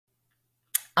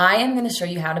I am going to show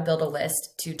you how to build a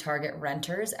list to target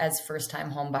renters as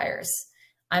first-time home buyers.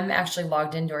 I'm actually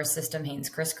logged into our system, Haines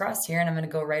Crisscross here, and I'm going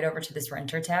to go right over to this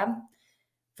renter tab.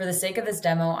 For the sake of this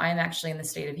demo, I'm actually in the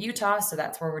state of Utah, so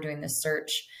that's where we're doing this search.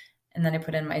 And then I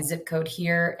put in my zip code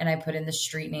here, and I put in the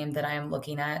street name that I am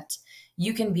looking at.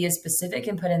 You can be as specific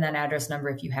and put in that address number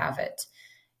if you have it.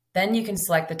 Then you can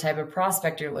select the type of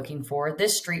prospect you're looking for.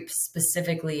 This street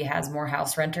specifically has more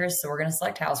house renters, so we're going to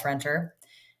select house renter.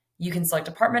 You can select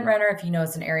apartment renter if you know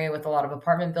it's an area with a lot of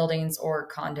apartment buildings or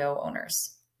condo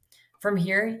owners. From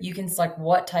here, you can select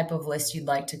what type of list you'd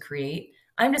like to create.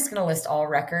 I'm just going to list all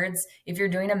records. If you're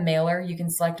doing a mailer, you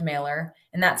can select mailer,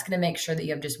 and that's going to make sure that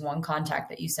you have just one contact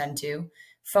that you send to.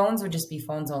 Phones would just be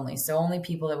phones only, so only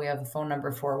people that we have a phone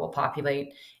number for will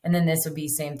populate. And then this would be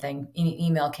same thing,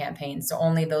 email campaign, so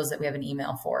only those that we have an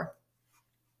email for.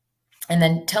 And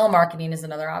then telemarketing is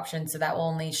another option, so that will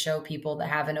only show people that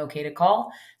have an okay to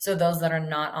call, so those that are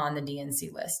not on the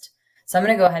DNC list. So I'm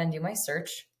going to go ahead and do my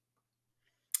search.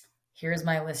 Here's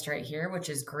my list right here, which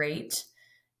is great.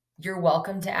 You're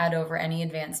welcome to add over any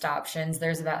advanced options.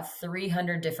 There's about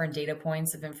 300 different data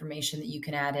points of information that you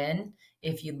can add in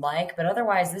if you'd like, but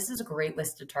otherwise this is a great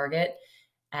list to target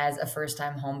as a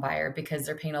first-time home buyer because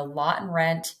they're paying a lot in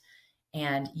rent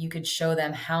and you could show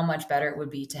them how much better it would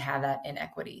be to have that in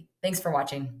equity. Thanks for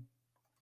watching.